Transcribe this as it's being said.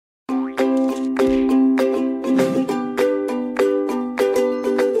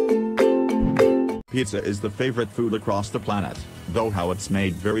Pizza is the favorite food across the planet, though how it's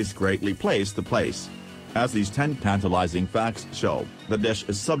made varies greatly place to place. As these 10 tantalizing facts show, the dish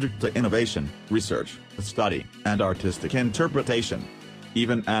is subject to innovation, research, study, and artistic interpretation.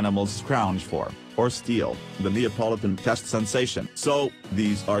 Even animals scrounge for, or steal, the Neapolitan test sensation. So,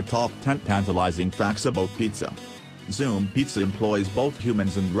 these are top 10 tantalizing facts about pizza. Zume Pizza employs both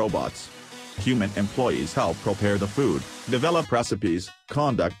humans and robots. Human employees help prepare the food, develop recipes,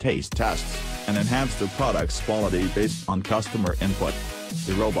 conduct taste tests, and enhance the product's quality based on customer input.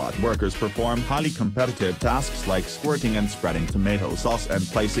 The robot workers perform highly competitive tasks like squirting and spreading tomato sauce and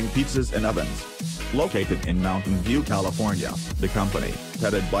placing pizzas in ovens. Located in Mountain View, California, the company,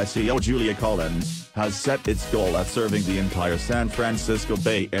 headed by CEO Julia Collins, has set its goal at serving the entire San Francisco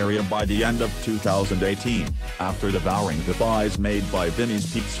Bay Area by the end of 2018, after devouring the pies made by Vinny's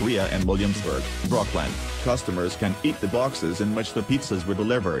Pizzeria in Williamsburg, Brooklyn. Customers can eat the boxes in which the pizzas were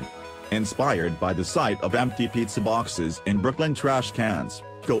delivered. Inspired by the sight of empty pizza boxes in Brooklyn trash cans,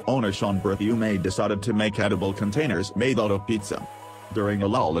 co-owner Sean Zume decided to make edible containers made out of pizza. During a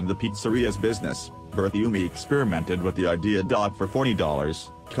lull in the pizzeria's business, Zume experimented with the idea. For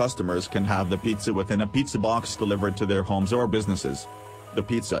 $40, customers can have the pizza within a pizza box delivered to their homes or businesses. The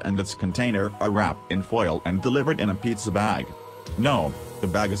pizza and its container are wrapped in foil and delivered in a pizza bag. No, the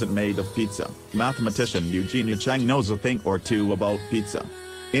bag isn't made of pizza. Mathematician Eugenia Cheng knows a thing or two about pizza.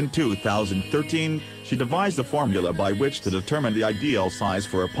 In 2013, she devised a formula by which to determine the ideal size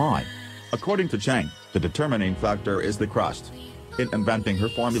for a pie. According to Cheng, the determining factor is the crust. In inventing her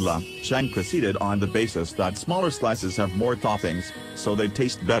formula, Cheng proceeded on the basis that smaller slices have more toppings, so they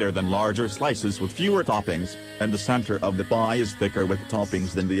taste better than larger slices with fewer toppings, and the center of the pie is thicker with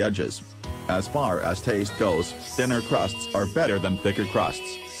toppings than the edges. As far as taste goes, thinner crusts are better than thicker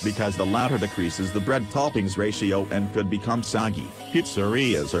crusts, because the latter decreases the bread toppings ratio and could become saggy.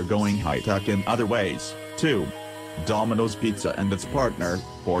 Pizzerias are going high-tech in other ways, too. Domino's Pizza and its partner,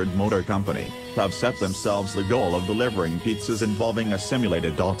 Ford Motor Company, have set themselves the goal of delivering pizzas involving a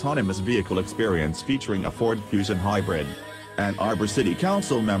simulated autonomous vehicle experience featuring a Ford Fusion hybrid. Ann Arbor City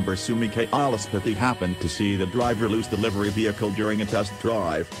Council member Sumike Alaspathy happened to see the driverless delivery vehicle during a test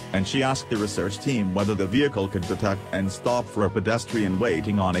drive, and she asked the research team whether the vehicle could detect and stop for a pedestrian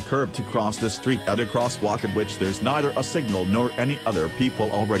waiting on a curb to cross the street at a crosswalk at which there's neither a signal nor any other people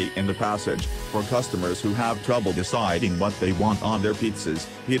already in the passage. For customers who have trouble deciding what they want on their pizzas,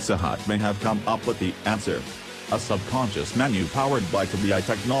 Pizza Hut may have come up with the answer. A subconscious menu powered by TBI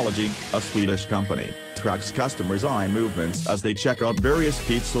Technology, a Swedish company, tracks customers' eye movements as they check out various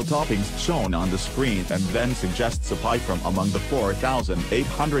pizza toppings shown on the screen and then suggests a pie from among the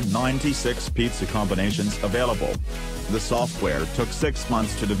 4,896 pizza combinations available. The software took 6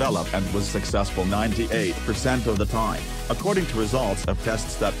 months to develop and was successful 98% of the time, according to results of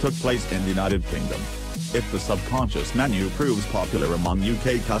tests that took place in the United Kingdom. If the subconscious menu proves popular among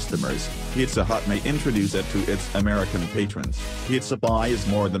UK customers, Pizza Hut may introduce it to its American patrons. Pizza Pie is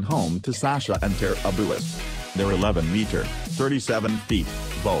more than home to Sasha and Tara Abuis. Their 11-meter, 37-feet,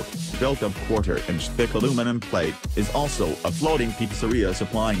 boat, built of quarter-inch thick aluminum plate, is also a floating pizzeria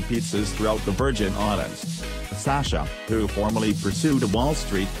supplying pizzas throughout the Virgin Islands. Sasha, who formerly pursued a Wall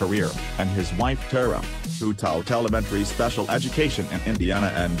Street career, and his wife Tara, who taught elementary special education in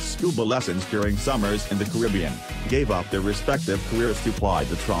Indiana and scuba lessons during summers in the Caribbean, gave up their respective careers to ply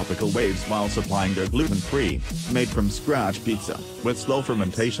the tropical waves while supplying their gluten-free, made-from-scratch pizza, with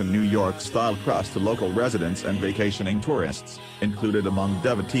slow-fermentation New York-style crust to local residents and vacationing tourists. Included among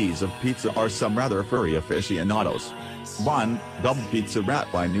devotees of pizza are some rather furry aficionados. One, dubbed Pizza Rat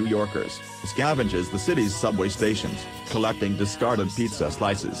by New Yorkers, scavenges the city's subway stations, collecting discarded pizza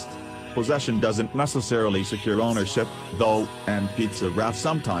slices. Possession doesn't necessarily secure ownership, though, and Pizza Rat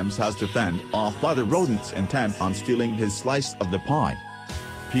sometimes has to fend off other rodents intent on stealing his slice of the pie.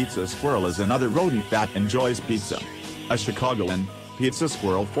 Pizza Squirrel is another rodent that enjoys pizza. A Chicagoan, Pizza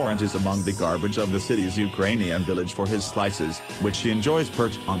Squirrel forages among the garbage of the city's Ukrainian village for his slices, which he enjoys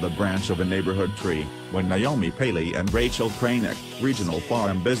perched on the branch of a neighborhood tree. When Naomi Paley and Rachel Kranick, regional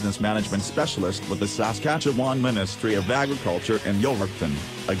farm business management specialist with the Saskatchewan Ministry of Agriculture in Yorkton,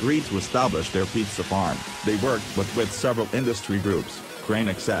 agreed to establish their pizza farm, they worked with several industry groups,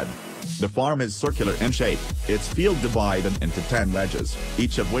 Kranick said. The farm is circular in shape, its field divided into 10 ledges,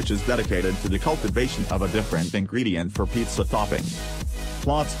 each of which is dedicated to the cultivation of a different ingredient for pizza topping.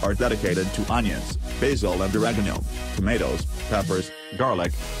 Plots are dedicated to onions, basil and oregano, tomatoes, peppers,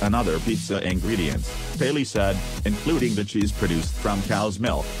 garlic, and other pizza ingredients. Paley said, including the cheese produced from cow's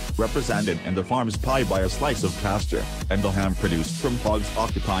milk, represented in the farm's pie by a slice of pasture, and the ham produced from hogs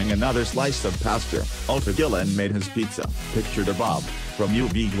occupying another slice of pasture. Ultra Gillen made his pizza, pictured above, from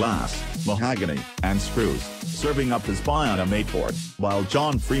UV glass, mahogany, and screws, serving up his pie on a mateboard, while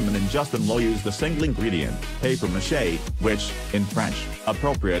John Freeman and Justin Lowe used a single ingredient, papier-mâché, which, in French,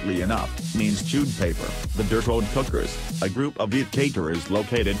 appropriately enough, means chewed paper. The Dirt Road Cookers, a group of eat caterers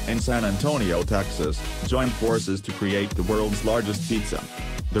located in San Antonio, Texas, joined forces to create the world's largest pizza.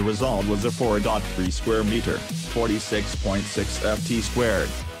 The result was a 4.3 square meter, 46.6 ft squared,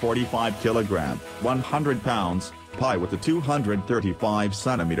 45 kilogram, 100 pounds, pie with a 235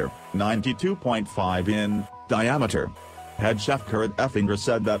 centimeter, 92.5 in diameter. Head chef Kurt Effinger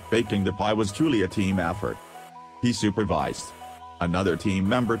said that baking the pie was truly a team effort. He supervised. Another team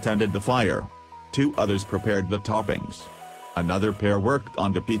member tended the fire. 2 others prepared the toppings. Another pair worked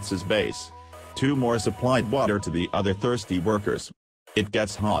on the pizza's base. 2 more supplied water to the other thirsty workers. It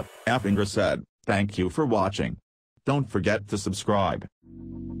gets hot, Effinger said. Thank you for watching. Don't forget to subscribe.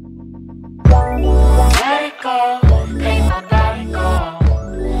 Let it go, make my body go,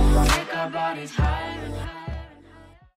 make our bodies high.